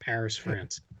in Paris,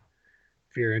 France.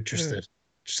 If you're interested,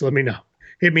 just let me know.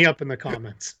 Hit me up in the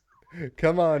comments.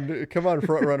 Come on,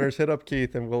 front runners, hit up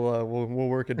Keith, and we'll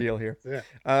work a deal here.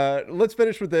 Yeah. Let's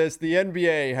finish with this. The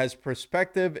NBA has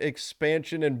prospective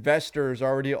expansion investors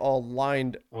already all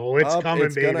lined up. Oh, it's coming,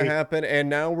 it's baby. It's going to happen, and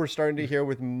now we're starting to hear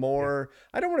with more.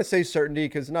 I don't want to say certainty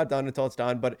because it's not done until it's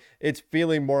done, but it's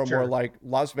feeling more and more like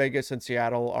Las Vegas and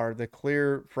Seattle are the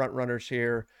clear front runners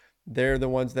here. They're the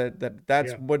ones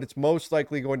that's what it's most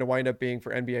likely going to wind up being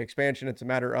for NBA expansion. It's a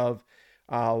matter of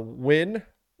when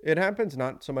it happens,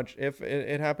 not so much if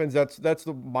it happens. That's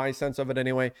my sense of it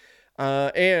anyway.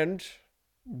 And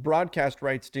broadcast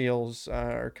rights deals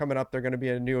are coming up. They're going to be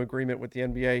a new agreement with the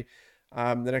NBA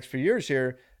the next few years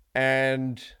here.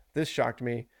 And this shocked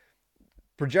me.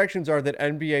 Projections are that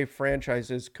NBA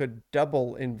franchises could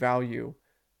double in value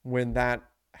when that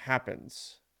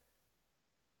happens.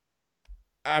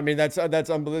 That's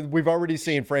unbelievable. We've already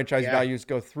seen franchise values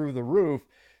go through the roof.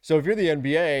 So if you're the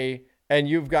NBA and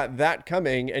you've got that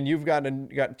coming, and you've got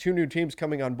two new teams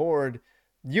coming on board,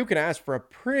 you can ask for a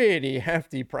pretty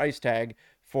hefty price tag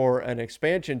for an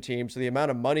expansion team. So the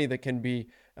amount of money that can be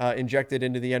injected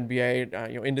into the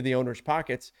NBA, into the owners'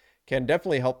 pockets, can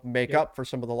definitely help make up for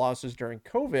some of the losses during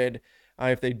COVID.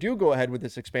 If they do go ahead with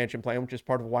this expansion plan, which is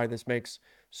part of why this makes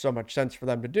so much sense for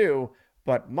them to do.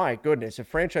 But my goodness, if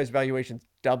franchise valuations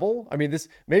double,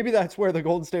 maybe that's where the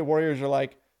Golden State Warriors are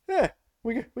like,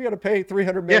 we got to pay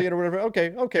 $300 million or whatever. Okay,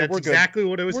 that's we're good. Exactly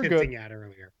what I was hinting at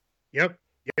earlier. Yep.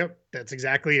 That's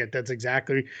exactly it. That's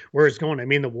exactly where it's going.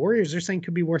 The Warriors are saying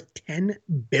could be worth $10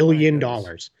 billion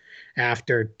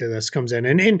after this comes in.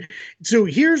 And so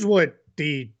here's what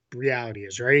the reality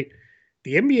is, right?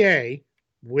 The NBA,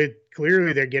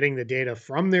 clearly they're getting the data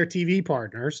from their TV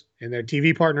partners, and their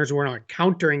TV partners were not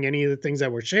countering any of the things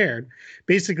that were shared,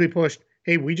 basically pushed,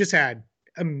 hey, we just had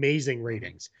amazing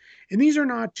ratings. And these are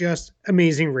not just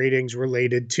amazing ratings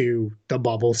related to the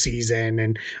bubble season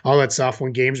and all that stuff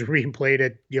when games were being played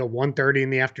at 1:30 in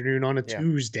the afternoon on a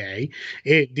Tuesday.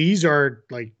 These are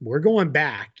like, we're going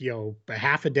back a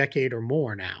half a decade or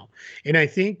more now. And I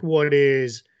think what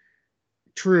is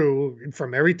true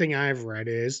from everything I've read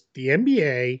is the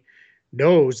NBA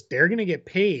knows they're going to get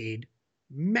paid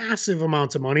massive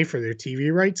amounts of money for their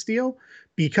TV rights deal,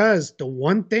 because the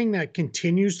one thing that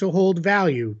continues to hold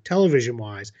value television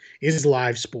wise is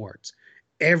live sports.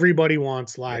 Everybody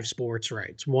wants live sports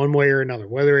rights one way or another,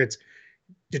 whether it's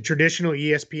the traditional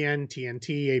ESPN,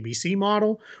 TNT, ABC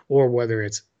model, or whether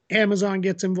it's Amazon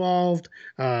gets involved,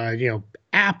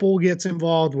 Apple gets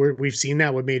involved. We've seen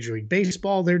that with Major League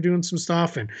Baseball. They're doing some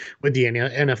stuff, and with the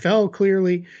NFL,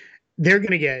 clearly, they're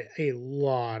going to get a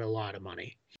lot of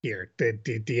money here. The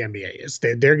NBA is.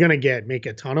 They're going to make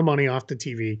a ton of money off the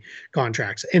TV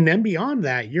contracts, and then beyond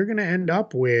that, you're going to end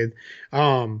up with,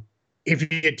 if you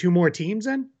get two more teams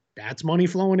in, that's money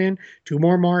flowing in, two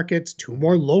more markets, two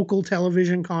more local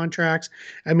television contracts.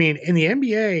 I mean, and the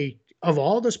NBA, of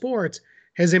all the sports,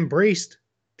 has embraced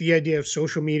the idea of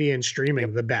social media and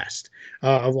streaming the best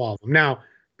of all of them. Now,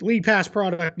 the League Pass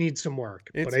product needs some work,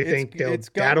 but I think it's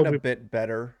gotten a bit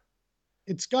better.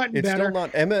 It's gotten it's better. It's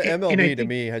still not MLB to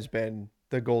me has been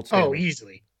the gold standard. Oh,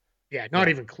 easily. Yeah, not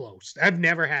even close. I've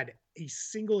never had a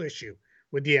single issue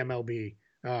with the MLB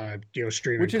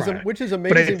streaming product. Which is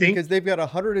amazing, because they've got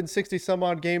 160 some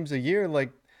odd games a year.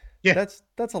 Like, that's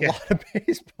a lot of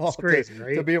baseball crazy,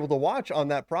 right? to be able to watch on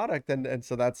that product, and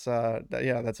so that's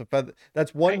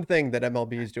that's one thing that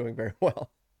MLB is doing very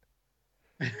well.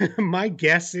 My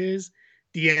guess is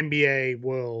the NBA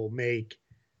will make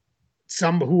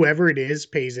whoever it is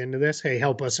pays into this. Hey,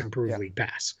 help us improve League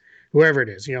Pass. Whoever it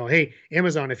is, hey,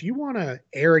 Amazon, if you want to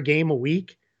air a game a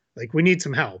week, like, we need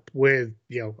some help with,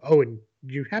 and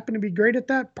you happen to be great at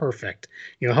that. Perfect.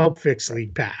 Help fix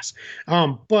League Pass.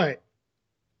 But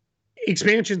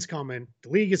expansion's coming. The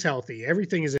league is healthy.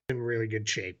 Everything is in really good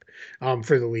shape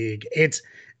for the league. It's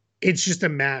just a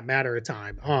matter of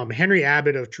time. Henry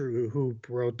Abbott of True, who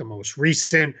wrote the most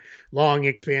recent long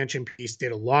expansion piece,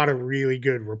 did a lot of really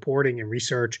good reporting and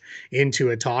research into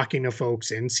it, talking to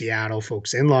folks in Seattle,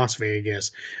 folks in Las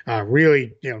Vegas.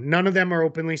 Really, none of them are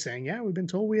openly saying, yeah, we've been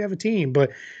told we have a team,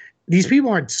 but these people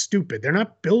aren't stupid. They're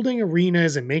not building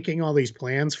arenas and making all these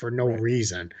plans for no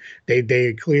reason.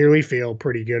 They clearly feel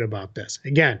pretty good about this.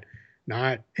 Again,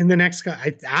 not in the next.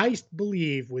 I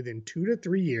believe within 2 to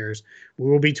 3 years, we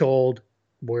will be told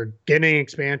we're getting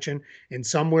expansion, and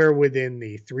somewhere within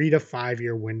the 3 to 5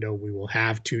 year window, we will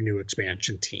have 2 new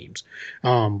expansion teams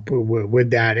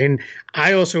with that. And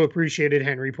I also appreciated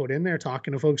Henry put in there,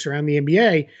 talking to folks around the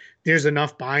NBA. There's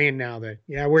enough buy-in now that,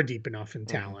 we're deep enough in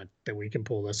talent that we can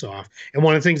pull this off. And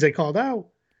one of the things they called out,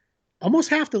 almost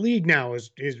half the league now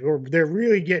or they're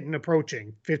really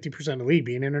approaching 50% of the league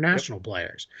being international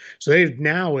players. So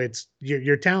it's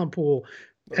your talent pool.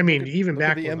 I mean, even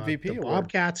back when the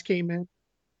Bobcats came in.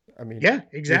 I mean, yeah,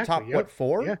 exactly. Top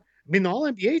 4? Yeah. I mean, the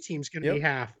all NBA team's going to be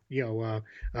half,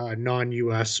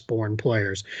 non-US born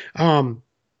players. But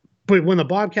when the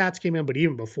Bobcats came in, but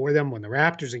even before them, when the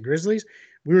Raptors and Grizzlies,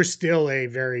 we were still a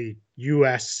very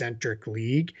US centric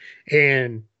league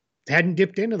and hadn't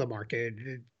dipped into the market,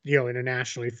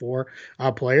 internationally for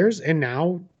players. And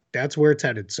now that's where it's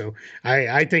headed. So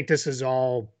I think this is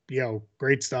all,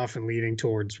 great stuff and leading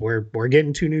towards where we're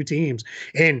getting 2 new teams.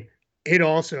 And it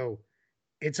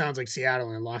sounds like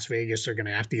Seattle and Las Vegas are going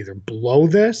to have to either blow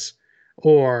this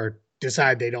or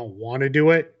decide they don't want to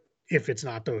do it if it's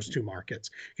not those 2 markets,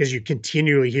 because you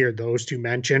continually hear those 2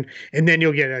 mentioned, and then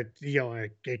you'll get a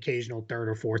occasional 3rd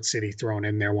or 4th city thrown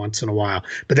in there once in a while.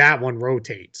 But that one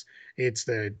rotates. It's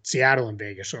the Seattle and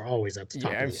Vegas are always at the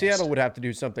top. Yeah, Seattle would have to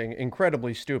do something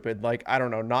incredibly stupid, like, I don't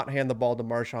know, not hand the ball to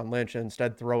Marshawn Lynch and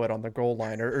instead throw it on the goal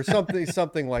line or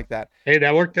something like that. Hey,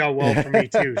 that worked out well for me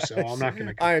too, so I'm not going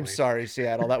to complain. I'm sorry,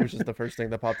 Seattle. That was just the first thing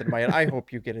that popped into my head. I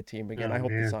hope you get a team again. I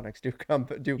hope the Sonics do come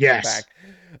back.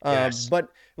 But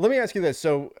let me ask you this.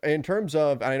 So in terms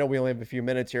of, and I know we only have a few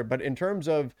minutes here, but in terms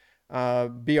of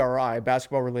BRI,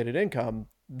 basketball-related income,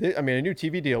 a new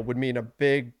TV deal would mean a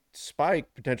big spike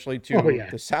potentially to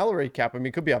the salary cap. I mean,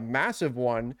 it could be a massive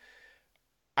one.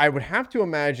 I would have to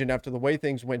imagine, after the way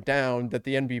things went down, that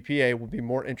the NBPA would be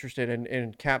more interested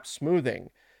in cap smoothing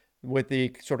with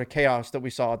the sort of chaos that we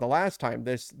saw the last time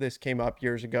this came up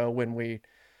years ago, when we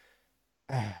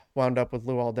wound up with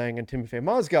Luol Deng and Timofey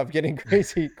Mozgov getting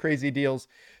crazy deals.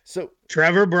 So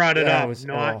Trevor brought it up,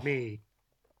 not me.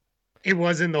 It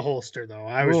was in the holster, though.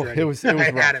 I was ready. It was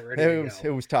rough. It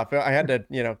was tough. I had to,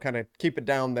 kind of keep it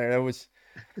down there. It was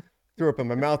threw up in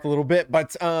my mouth a little bit,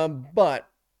 but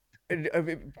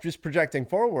just projecting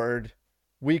forward,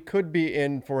 we could be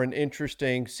in for an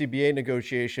interesting CBA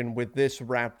negotiation with this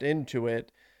wrapped into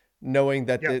it, knowing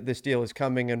that this deal is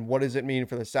coming, and what does it mean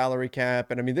for the salary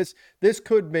cap? And I mean, this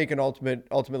could make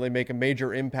ultimately make a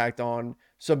major impact on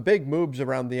some big moves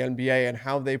around the NBA, and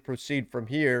how they proceed from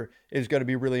here is going to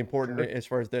be really important as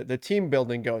far as the team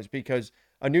building goes, because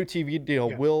a new TV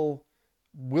deal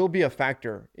will be a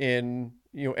factor in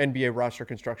NBA roster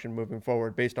construction moving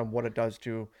forward based on what it does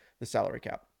to the salary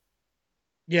cap.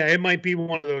 Yeah, it might be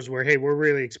one of those where, hey, we're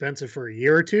really expensive for a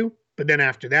year or two, but then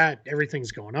after that,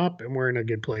 everything's going up and we're in a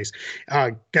good place.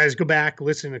 Guys, go back,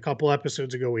 listen, a couple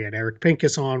episodes ago, we had Eric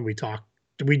Pincus on.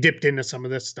 We dipped into some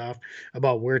of this stuff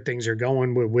about where things are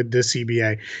going with the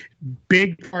CBA.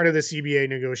 Big part of the CBA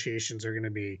negotiations are going to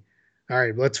be, all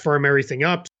right, let's firm everything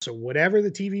up. So whatever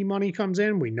the TV money comes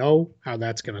in, we know how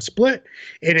that's going to split.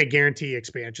 And a guarantee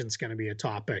expansion is going to be a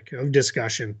topic of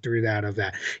discussion through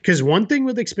that. Because one thing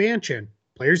with expansion,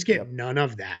 players get none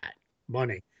of that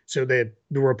money. So the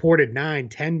reported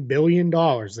 $9-10 billion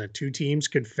that two teams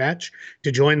could fetch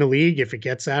to join the league, if it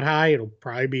gets that high, it'll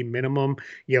probably be minimum,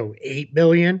 $8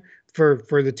 billion for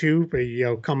the two,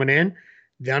 coming in.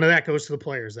 None of that goes to the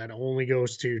players. That only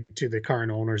goes to the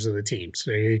current owners of the team.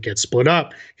 So it gets split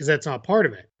up because that's not part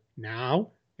of it. Now,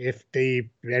 if the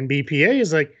NBPA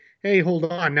is like, hey,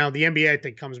 hold on. Now the NBA, I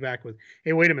think, comes back with,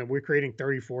 hey, wait a minute, we're creating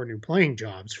 34 new playing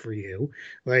jobs for you.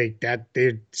 Like that.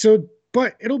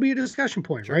 But it'll be a discussion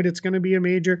point, right? It's going to be a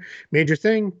major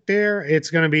thing there. It's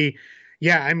going to be,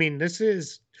 I mean, this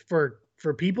is for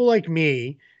people like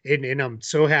me, and I'm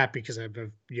so happy because I've,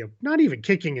 not even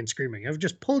kicking and screaming. I've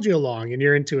just pulled you along and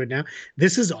you're into it now.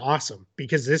 This is awesome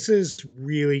because this is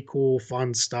really cool,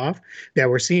 fun stuff that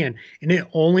we're seeing. And it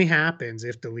only happens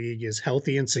if the league is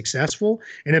healthy and successful.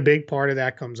 And a big part of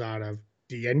that comes out of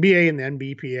the NBA and the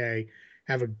NBPA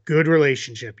have a good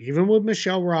relationship, even with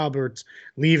Michelle Roberts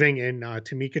leaving and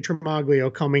Tamika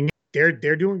Tremaglio coming. They're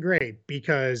doing great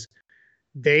because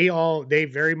they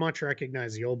very much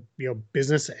recognize the old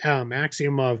business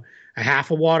axiom of a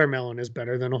half a watermelon is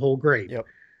better than a whole grape. Yep.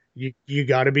 You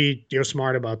got to be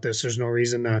smart about this. There's no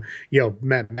reason to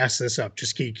mess this up.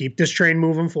 Just keep this train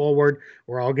moving forward.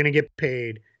 We're all going to get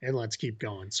paid, and let's keep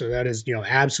going. So that is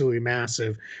absolutely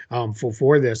massive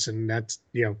for this, and that's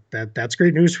that's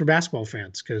great news for basketball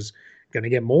fans because going to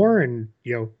get more, and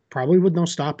probably with no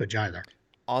stoppage either.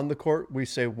 On the court, we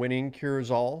say winning cures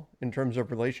all in terms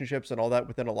of relationships and all that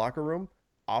within a locker room.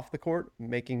 Off the court,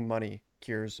 making money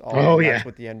cures all. Oh, that's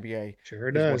what the NBA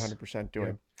sure does. 100%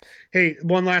 doing. Yeah. Hey,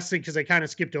 one last thing, because I kind of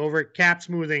skipped over it. Cap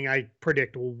smoothing, I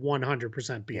predict, will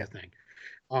 100% be a thing.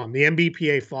 The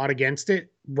NBPA fought against it,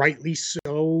 rightly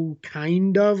so,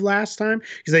 kind of last time,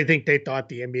 because I think they thought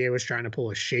the NBA was trying to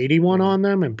pull a shady one on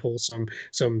them and pull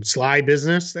some sly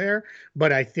business there.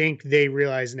 But I think they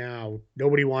realize now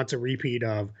nobody wants a repeat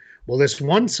of, well, this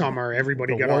one summer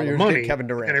everybody got all the money, Kevin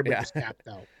Durant, and everybody was capped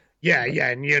out. Yeah,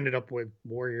 and you ended up with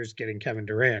Warriors getting Kevin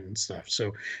Durant and stuff.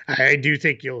 So I do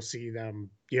think you'll see them,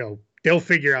 they'll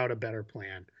figure out a better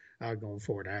plan going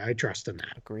forward. I trust in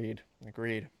that. Agreed.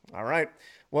 All right.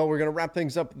 Well, we're going to wrap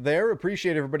things up there.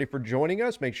 Appreciate everybody for joining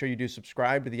us. Make sure you do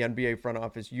subscribe to the NBA Front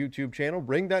Office YouTube channel.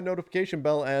 Ring that notification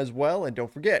bell as well. And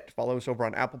don't forget, follow us over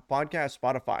on Apple Podcasts,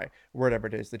 Spotify, wherever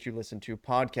it is that you listen to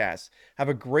podcasts. Have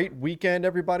a great weekend,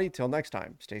 everybody. Till next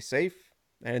time, stay safe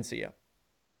and see ya.